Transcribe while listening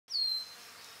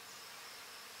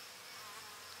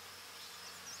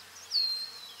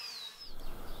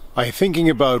Are you thinking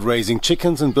about raising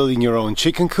chickens and building your own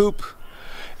chicken coop?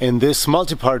 In this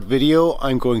multi-part video,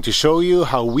 I'm going to show you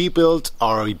how we built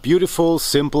our beautiful,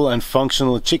 simple and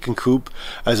functional chicken coop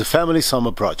as a family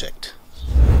summer project.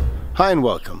 Hi and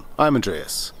welcome, I'm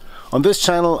Andreas. On this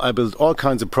channel I build all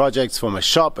kinds of projects for my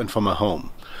shop and for my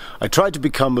home. I try to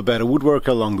become a better woodworker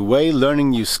along the way, learning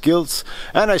new skills,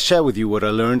 and I share with you what I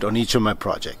learned on each of my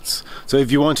projects. So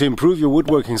if you want to improve your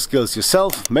woodworking skills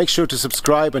yourself, make sure to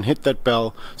subscribe and hit that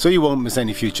bell so you won't miss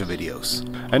any future videos.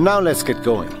 And now let's get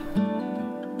going.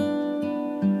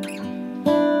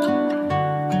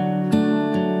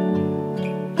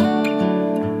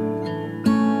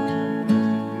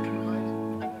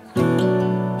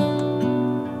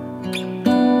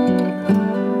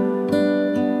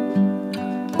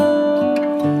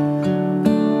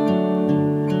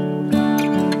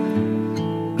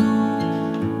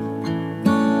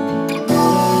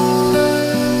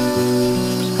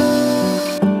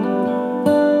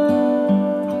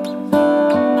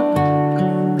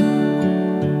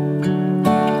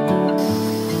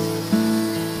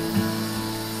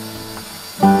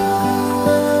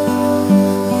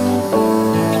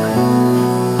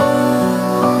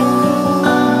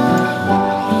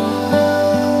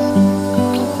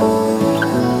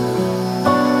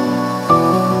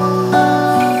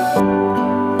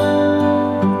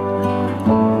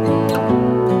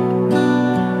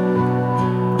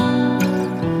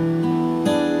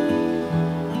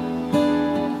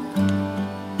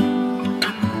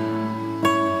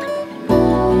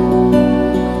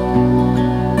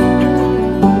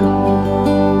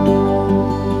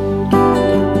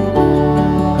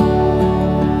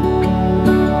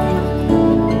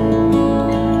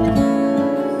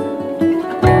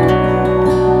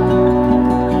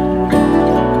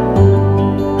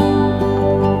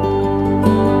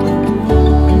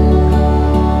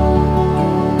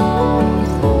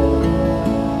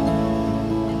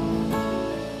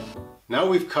 Now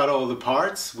we've cut all the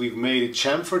parts, we've made a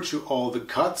chamfer to all the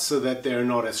cuts so that they're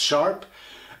not as sharp,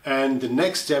 and the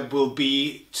next step will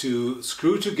be to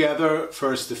screw together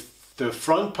first the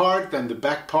front part, then the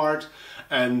back part,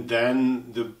 and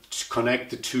then connect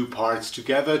the two parts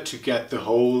together to get the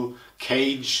whole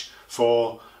cage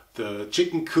for the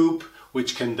chicken coop,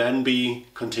 which can then be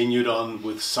continued on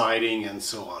with siding and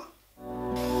so on.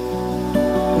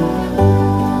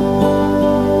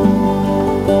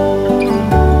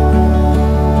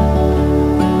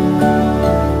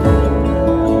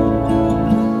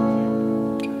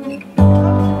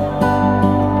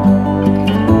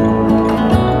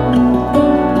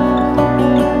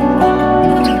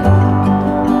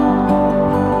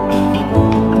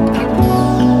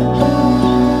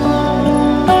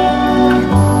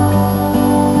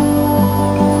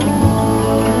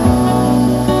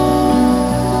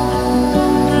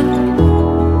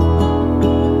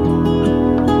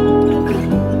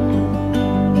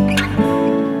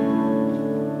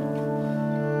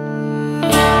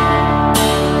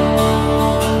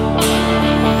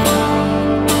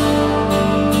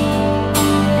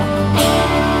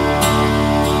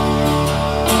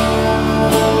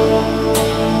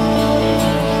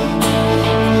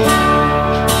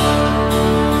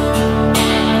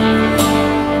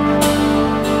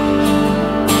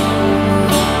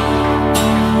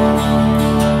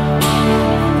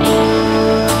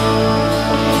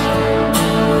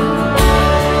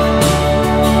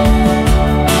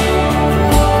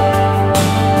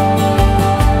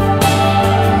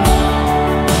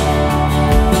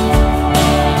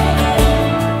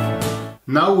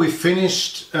 Now we've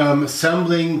finished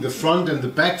assembling the front and the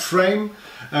back frame.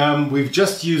 We've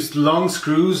just used long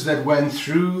screws that went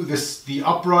through the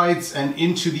uprights and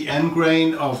into the end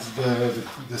grain of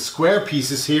the square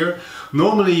pieces here.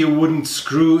 Normally you wouldn't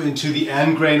screw into the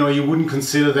end grain, or you wouldn't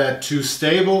consider that too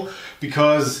stable,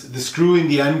 because the screw in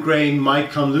the end grain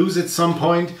might come loose at some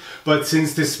point. But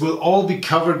since this will all be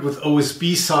covered with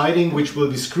OSB siding, which will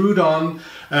be screwed on,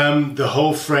 the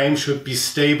whole frame should be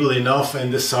stable enough,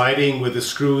 and the siding with the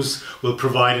screws will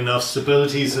provide enough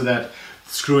stability so that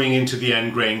screwing into the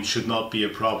end grain should not be a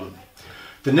problem.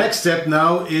 The next step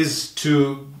now is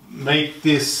to make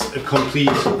this a complete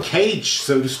cage,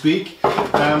 so to speak.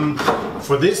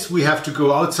 For this we have to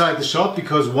go outside the shop,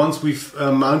 because once we've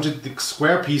mounted the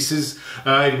square pieces,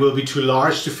 it will be too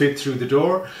large to fit through the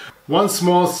door. One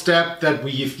small step that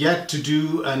we've yet to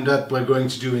do, and that we're going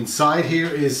to do inside here,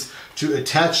 is to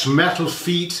attach metal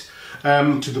feet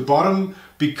to the bottom,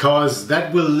 because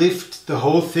that will lift the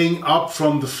whole thing up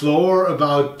from the floor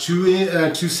about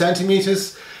 2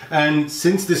 centimeters. And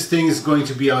since this thing is going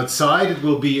to be outside, it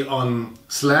will be on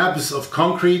slabs of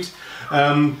concrete.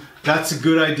 that's a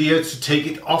good idea to take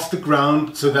it off the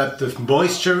ground so that the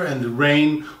moisture and the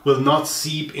rain will not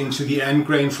seep into the end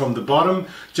grain from the bottom.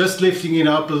 Just lifting it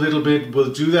up a little bit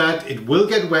will do that. It will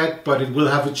get wet, but it will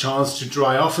have a chance to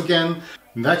dry off again.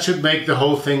 And that should make the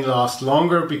whole thing last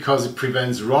longer because it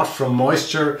prevents rot from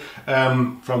moisture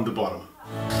from the bottom.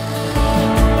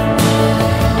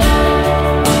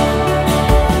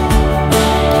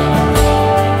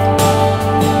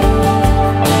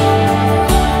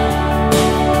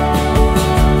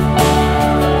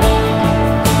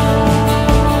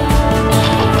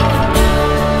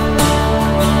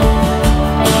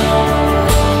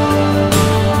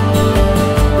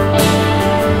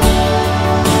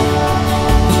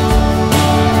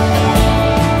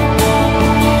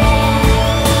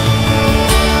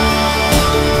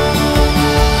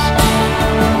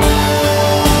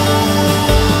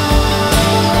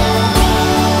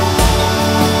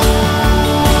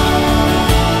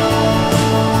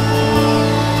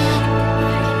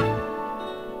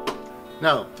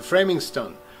 Now, the framing's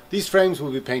done. These frames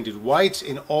will be painted white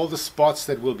in all the spots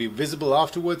that will be visible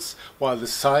afterwards, while the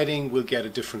siding will get a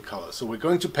different color. So we're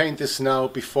going to paint this now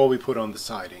before we put on the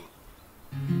siding.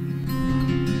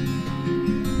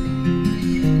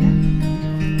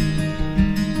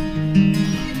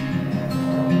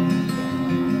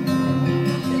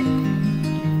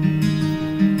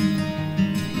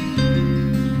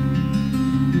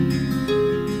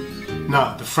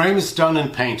 Now, the frame is done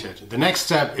and painted. The next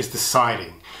step is the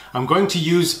siding. I'm going to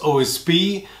use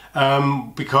OSB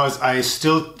because I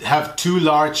still have 2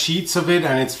 large sheets of it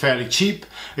and it's fairly cheap.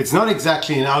 It's not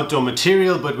exactly an outdoor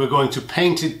material, but we're going to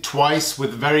paint it twice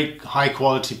with very high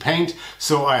quality paint,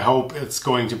 so I hope it's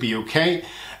going to be okay.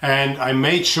 And I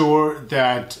made sure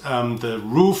that the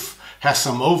roof has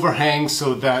some overhang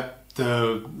so that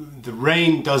the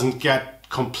rain doesn't get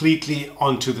completely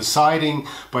onto the siding,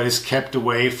 but is kept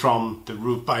away from the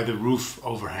roof by the roof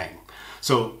overhang.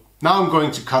 So now I'm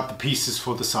going to cut the pieces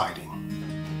for the siding.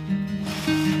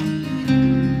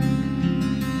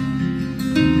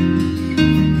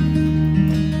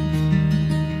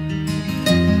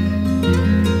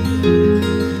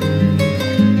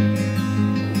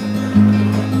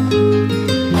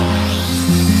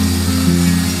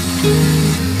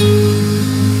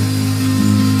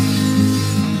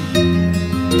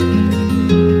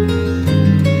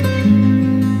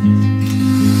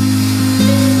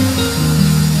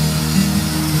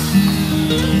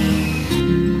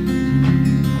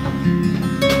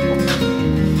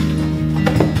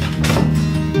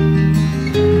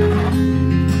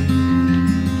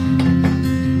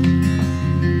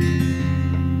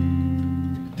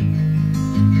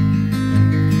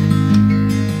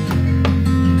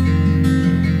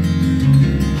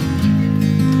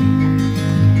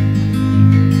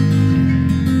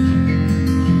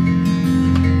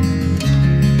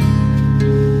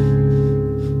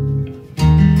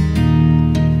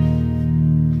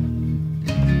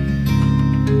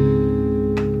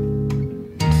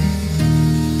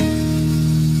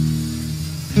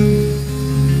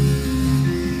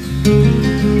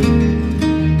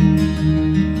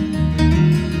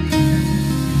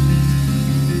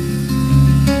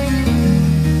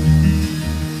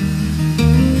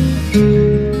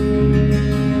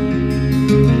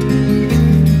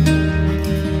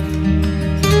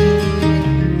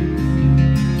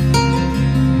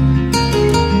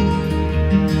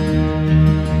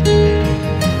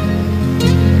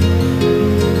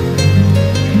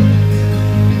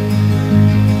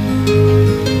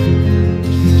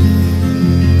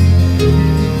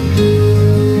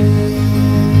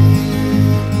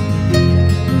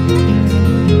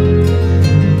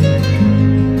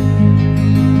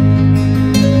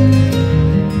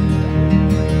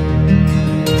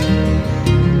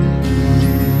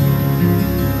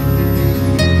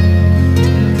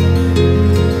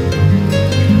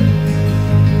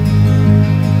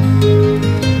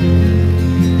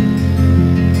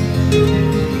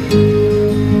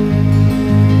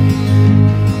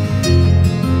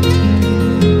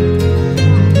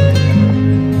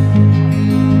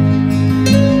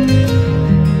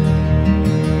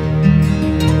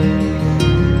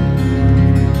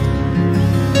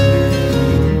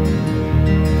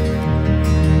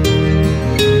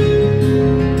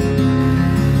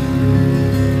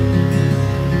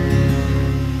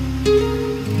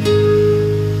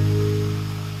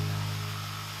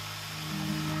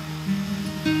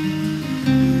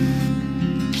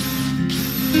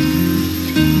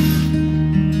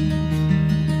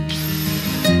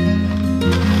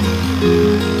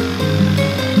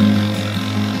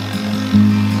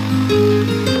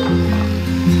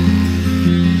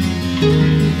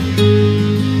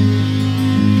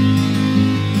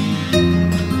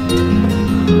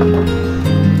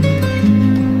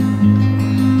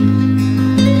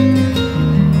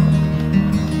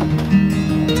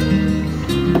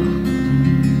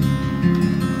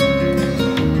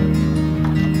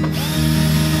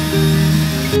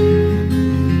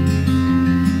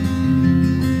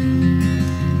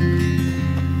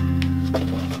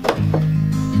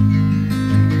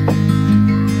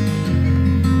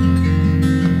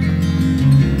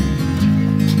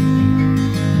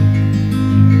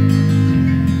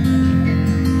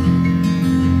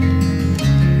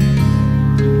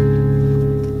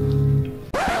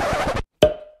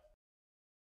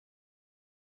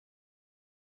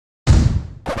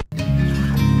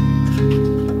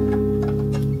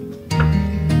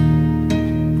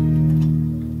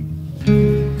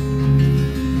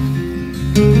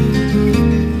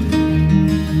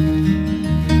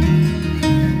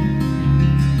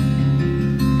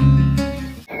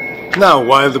 Now,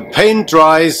 while the paint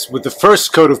dries with the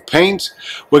first coat of paint,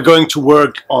 we're going to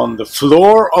work on the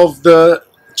floor of the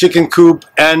chicken coop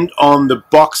and on the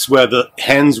box where the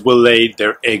hens will lay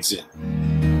their eggs in.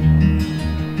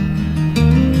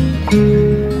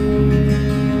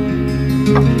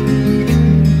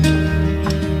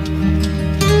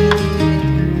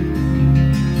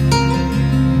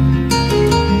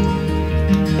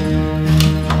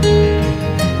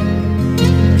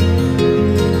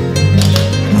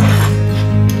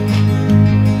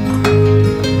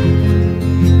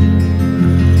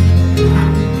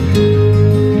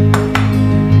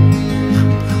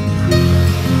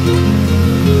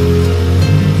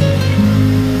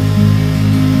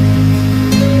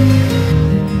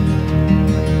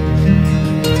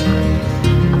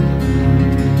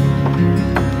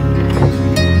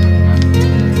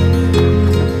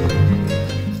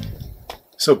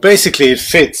 So basically it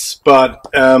fits, but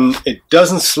it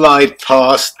doesn't slide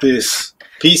past this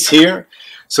piece here.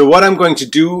 So what I'm going to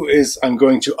do is I'm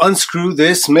going to unscrew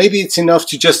this. Maybe it's enough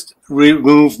to just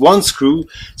remove one screw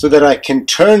so that I can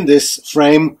turn this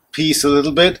frame piece a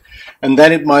little bit, and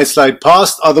then it might slide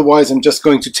past. Otherwise, I'm just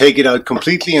going to take it out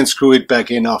completely and screw it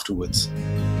back in afterwards.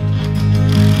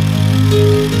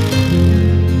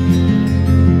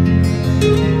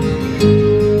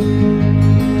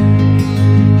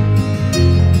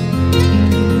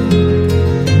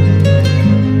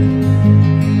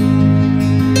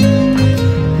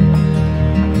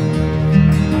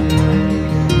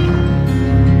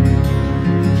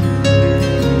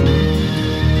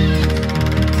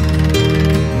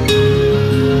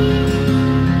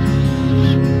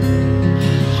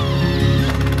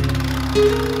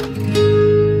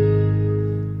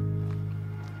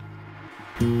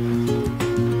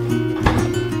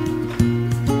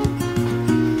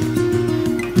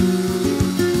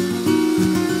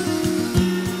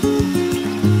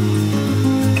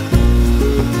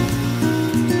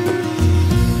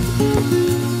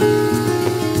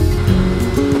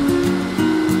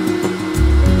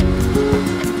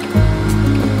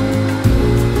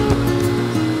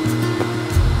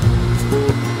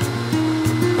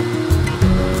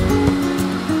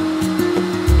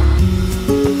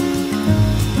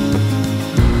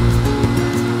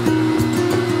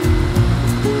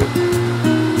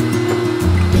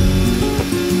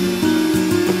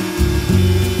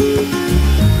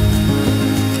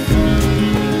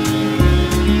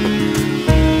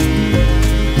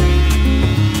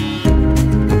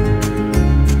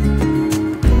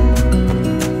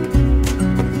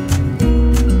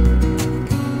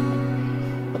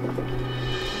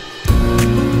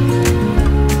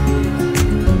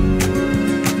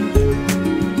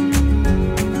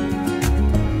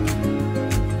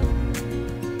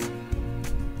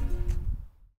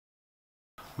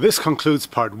 This concludes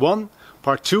part 1.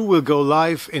 Part 2 will go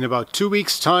live in about 2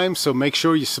 weeks' time, so make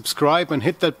sure you subscribe and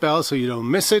hit that bell so you don't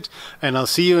miss it, and I'll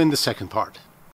see you in the second part.